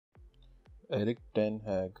Erik ten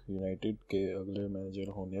हैग United के अगले manager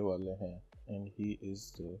होने वाले हैं and he is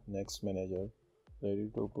the next manager ready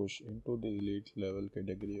to push into the elite level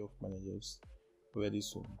category of managers very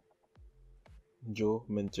soon. जो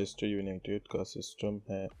Manchester United का system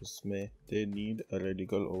है उसमें they need a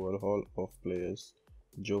radical overhaul of players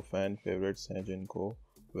जो फैन फेवरेट्स हैं जिनको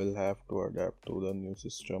will have to adapt to the new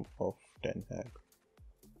system of ten हैग.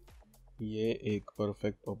 ये एक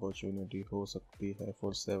perfect opportunity हो सकती है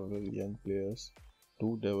for several young players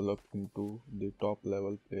to develop into the top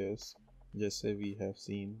level players जैसे we have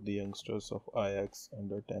seen the youngsters of आयैक्स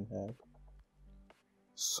under ten हैग.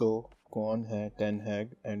 सो कौन है ten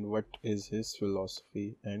Hag and what is his philosophy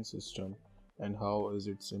and system and how is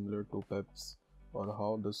it similar to Pep's और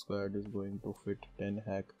how the squad is going to fit ten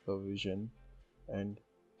हैग का vision and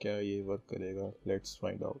क्या ये work करेगा? Let's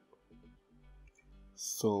find out.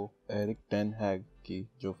 So Erik ten हैग की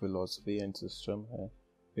जो philosophy and system है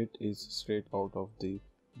it is straight out of the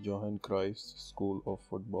Johan क्राइफ school of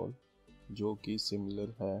football जो कि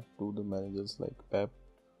सिमिलर है to the managers like Pep,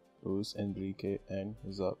 Luis Enrique and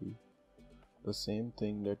Xavi. The same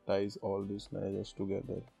thing that ties all this managers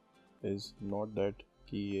together is not that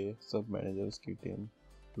कि ये सब managers की team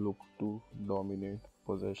look to dominate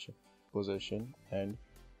possession and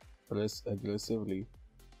press aggressively.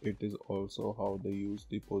 It is also how they use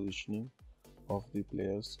the positioning of the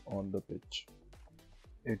players on the pitch.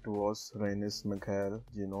 It was रेनिस मैकहेल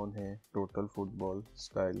जिन्होंने total football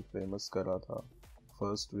style famous करा था,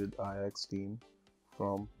 first with आयैक्स team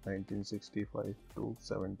from 1965 to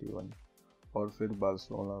 71 और फिर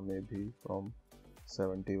Barcelona में भी from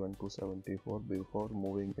 71 to 74 before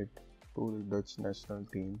moving it to the Dutch national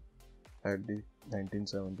team at the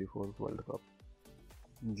 1974 world cup.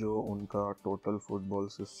 जो उनका total football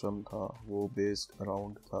system था वो बेस्ड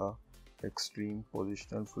अराउंड था एक्सट्रीम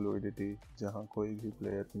पोजिशनल फ्लूइडिटी जहां कोई भी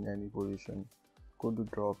player in any position could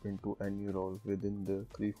drop into any role within the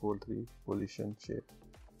 3-4-3 position shape.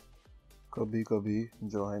 कभी कभी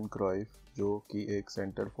जोहान क्राइफ जो कि एक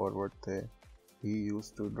सेंटर फॉरवर्ड थे he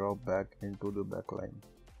used to drop back into the back line.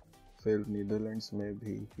 फिर नीदरलैंड्स में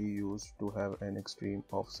भी he used to have an extreme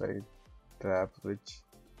offside trap which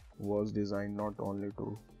was designed not only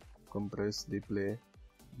to compress the play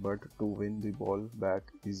but to win the ball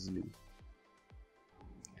back easily.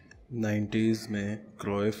 90s में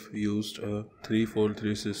क्राइफ used a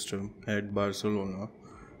 3-4-3 system at Barcelona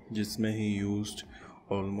जिसमें he used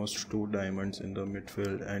almost two diamonds in the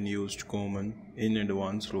midfield and used Coman in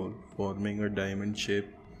advance role forming a diamond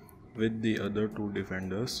shape with the other two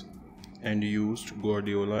defenders and used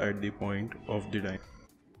Guardiola at the point of the diamond.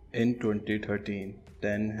 In 2013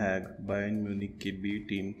 ten Hag Bayern Munich की B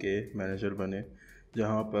team के manager बने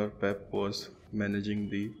जहां पर पेप was managing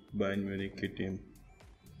the Bayern Munich की team.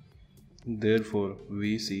 Therefore,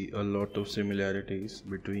 we see a lot of similarities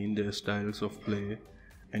between their styles of play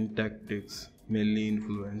and tactics, mainly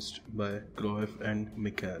influenced by Cruyff and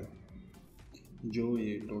Mikel. जो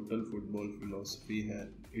ये total football philosophy है,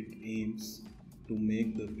 it aims to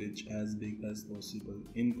make the pitch as big as possible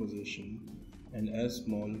in possession and as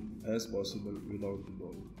small as possible without the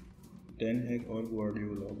ball. Ten हैग और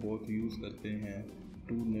Guardiola both use करते हैं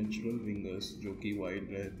to natural wingers जो कि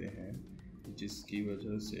wide रहते हैं जिसकी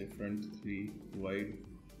वजह से फ्रंट थ्री वाइड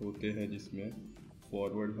होते हैं जिसमें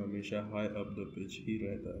फॉरवर्ड हमेशा हाई अप द पिच ही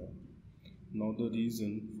रहता है. Now the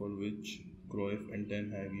reason for which क्राइफ and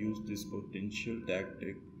ten Hag use this potential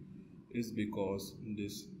tactic is because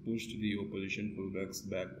this pushed the opposition fullbacks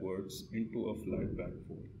backwards into a flat back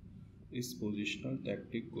four. इस positional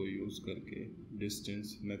tactic को use करके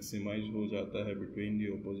distance maximise हो जाता है between the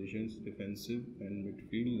opposition's defensive and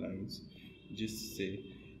midfield lines जिससे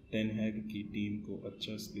ten हैग की team को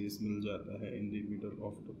अच्छा स्पेस मिल जाता है in the middle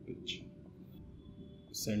of the pitch.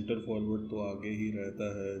 Centre forward तो आगे ही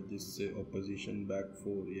रहता है जिससे ऑपोजिशन बैक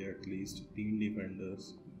फोर या एटलीस्ट तीन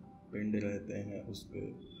डिफेंडर्स पिंड रहते हैं उस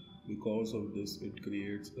पर. Because of this, it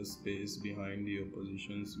creates a space behind the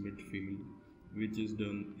opposition's midfield, which is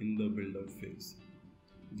done in the build-up phase.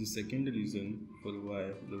 The second reason for why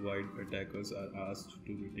the wide attackers are asked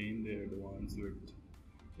to retain their advance width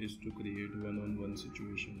is to create one-on-one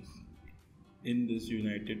situations. In this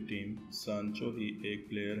United team, सांचो ही एक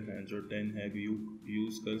player हैं जो ten हैग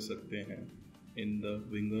use कर सकते हैं in the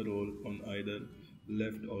winger role on either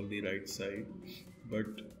left or the right side.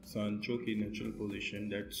 But सांचो की natural position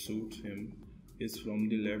that suits him is from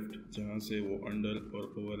the left जहाँ से वो अंडर और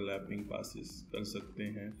ओवरलैपिंग पासिस कर सकते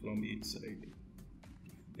हैं फ्रॉम ईच साइड.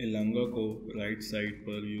 एलांगा को राइट साइड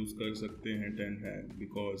पर यूज़ कर सकते हैं ten Hag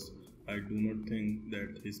because I do not think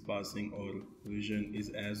that his passing और vision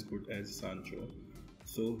is as good as सांचो.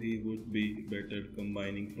 so he would be better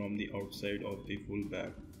combining from the outside of the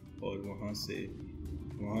fullback, और वहाँ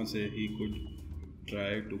से he could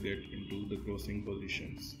try to get into the crossing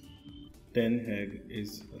positions. Ten हैग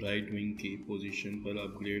इस right wing की position पर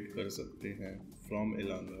upgrade कर सकते हैं from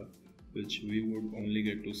एलांगा, which we would only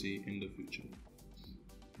get to see in the future.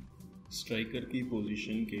 Striker की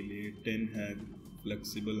पोजीशन के लिए टेन हैग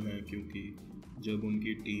फ्लेक्सिबल हैं क्योंकि जब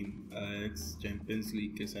उनकी टीम आयैक्स चैंपियंस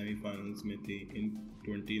लीग के सेमीफाइनल्स में थी इन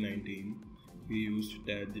 2019, he used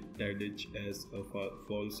Tadic as a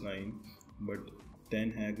false nine, but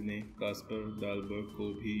ten हैग ने कास्पर डालबर्ग को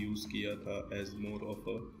भी यूज़ किया था as more of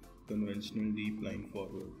a conventional deep line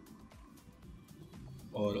forward,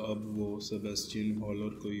 और अब वो सेबेस्टियन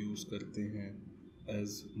हॉलर को यूज़ करते हैं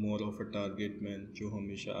as more of a target man जो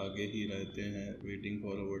हमेशा आगे ही रहते हैं waiting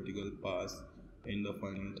for a vertical pass in the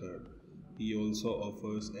final third. He also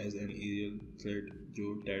offers as an aerial threat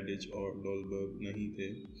जो टैडिच और डॉलबर्ग नहीं थे.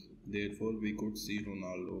 Therefore we could see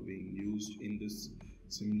Ronaldo being used in this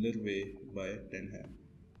similar way by Ten Hag.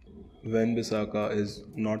 When Bissaka is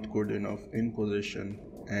not good enough in possession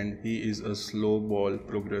and he is a slow ball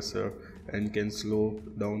progressor and can slow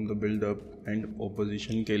down the build up and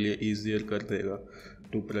opposition के लिए easier कर देगा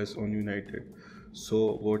to press on United. So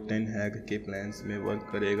वो Ten Hag के plans में work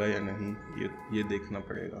करेगा या नहीं ये देखना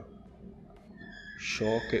पड़ेगा.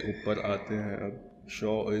 शॉ के ऊपर आते हैं अब.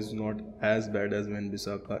 Shaw is not as bad as when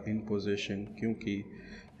Bissaka in possession क्योंकि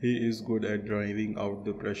he is good at driving out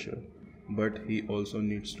the pressure, but he also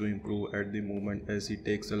needs to improve at the moment as he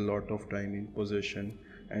takes a lot of time in possession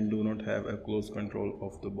and do not have a close control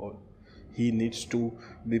of the ball. He needs to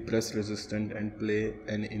be press resistant and play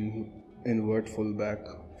an invert fullback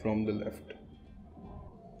from the left.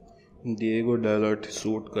 Diego Dalot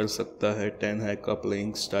suit कर सकता है ten हैग का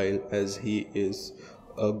playing style as he is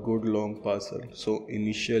a good long passer, so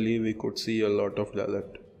initially we could see a lot of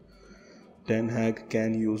Dalot. Ten Hag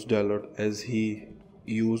can use Dalot as he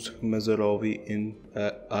used Mazraoui in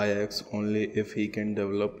Ajax only if he can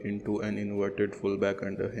develop into an inverted fullback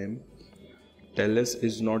under him. Telles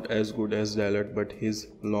is not as good as Dalot, but his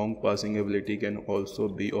long passing ability can also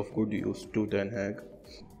be of good use to Ten Hag.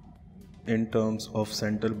 In terms of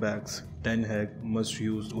centre backs, Ten Hag must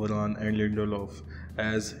use Varane and Lindelof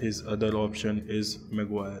as his other option is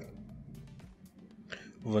Maguire.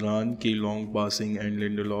 Varane की long passing and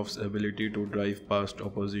Lindelof's ability to drive past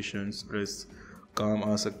opposition's press काम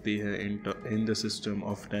आ सकती है in the system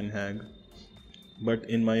of Ten Hag. But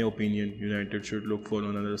in my opinion, United should look for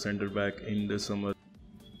another centre back in the summer.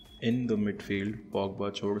 In the midfield,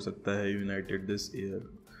 Pogba छोड़ सकता है United this year.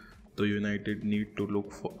 So United need to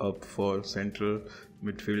look up for central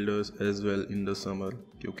midfielders as well in the summer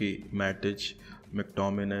क्योंकि Matic,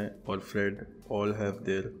 McTominay और Fred all have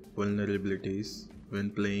their vulnerabilities when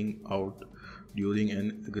playing out during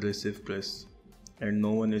an aggressive press, and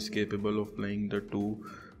no one is capable of playing the two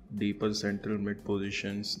deeper central mid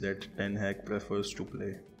positions that Ten Hag prefers to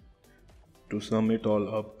play. To sum it all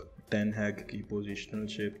up, Ten Hag की positional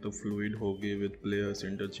shape तो fluid होगी with players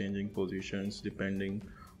interchanging positions depending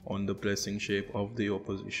on the pressing shape of the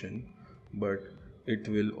opposition, but it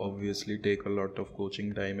will obviously take a lot of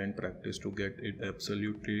coaching time and practice to get it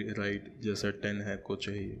absolutely right जैसा Ten Hag को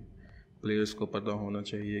चाहिए. Players को पता होना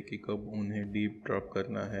चाहिए कि कब उन्हें डीप ड्रॉप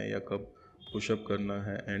करना है या कब पुशअप करना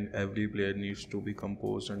है, and every player needs to be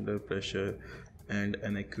composed under pressure and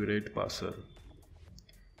an accurate passer.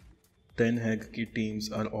 Ten Hag की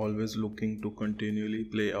teams are always looking to continually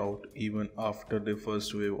play out even after the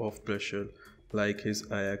first wave of pressure like his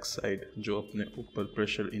Ajax side जो अपने ऊपर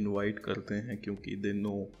pressure invite करते हैं क्योंकि they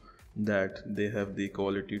know that they have the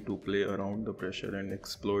quality to play around the pressure and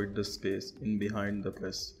exploit the space in behind the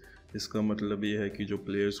press. इसका मतलब ये है कि जो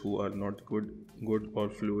players who are not good or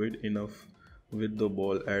fluid enough with the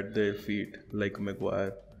ball at their feet like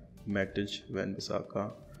Maguire, Matic, Van Bissaka,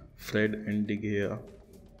 Fred and De Gea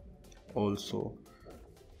also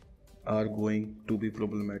are going to be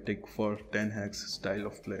problematic for Ten Hag's style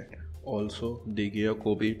of play. Also, De Gea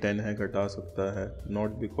को भी Ten Hag हटा सकता है,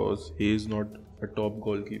 not because he is not a top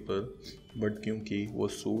goalkeeper, but क्योंकि वो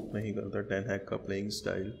suit नहीं करता Ten Hag का playing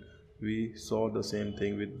style. We saw the same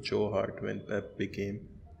thing with Joe Hart when Pep became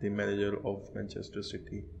the manager of Manchester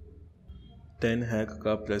City. Ten Hag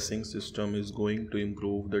का pressing system is going to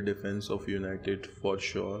improve the defense of United for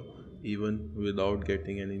sure, even without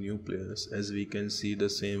getting any new players, as we can see the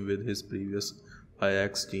same with his previous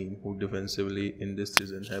Ajax team, who defensively in this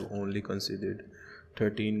season have only conceded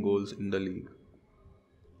 13 goals in the league.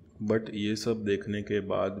 But ये सब देखने के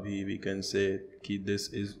बाद भी we can say कि this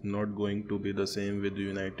is not going to be the same with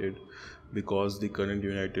United because the current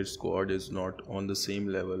United squad is not on the same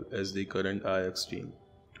level as the current Ajax team.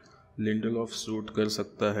 Lindelof suit कर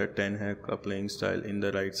सकता है ten हैग का playing style in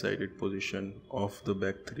the right sided position of the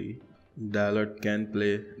back three. Dalot can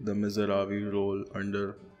play the Mizrahi role under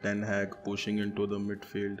Ten Hag, pushing into the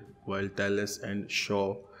midfield, while Telles and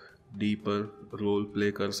Shaw deeper role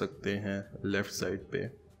play कर सकते हैं left side पे.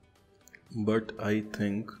 But I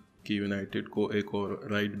think कि United को एक और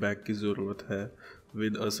right back की ज़रूरत है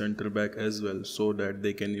with a centre back as well, so that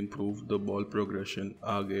they can improve the ball progression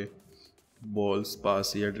आगे बॉल्स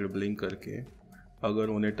पास या ड्रिबलिंग करके,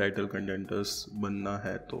 अगर उन्हें टाइटल कंटेंडर्स बनना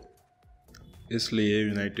है तो. इसलिए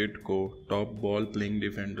यूनाइटेड को टॉप बॉल प्लेइंग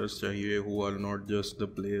डिफेंडर्स चाहिए who are not just the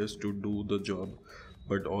players to do the job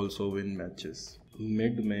but also win matches.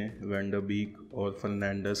 Mid में वैन ड बीक और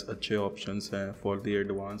फर्नांडस अच्छे ऑप्शंस हैं for the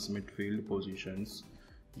advance midfield positions,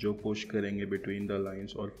 जो पुश करेंगे बिटवीन द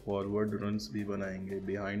लाइंस और forward runs भी बनाएंगे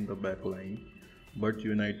behind the back line. But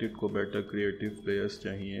United को बेटर क्रिएटिव प्लेयर्स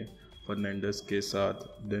चाहिए फर्नांडस के साथ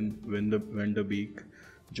देन वैन ड बीक,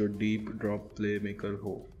 जो डीप ड्रॉप प्ले मेकर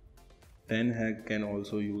हो. Ten Hag can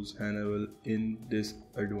also use Hannibal in this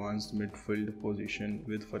advanced midfield position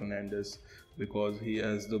with Fernandes because he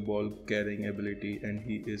has the ball carrying ability and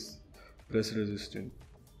he is press resistant.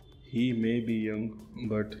 He may be young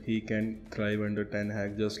but he can thrive under Ten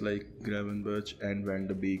Hag just like Gravenberch and Van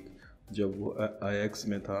de Beek जब वो Ajax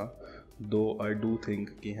में था. Though I do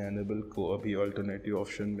think कि Hannibal को अभी alternative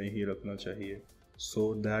option में ही रखना चाहिए.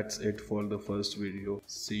 So that's it for the first video.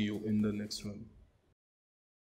 See you in the next one.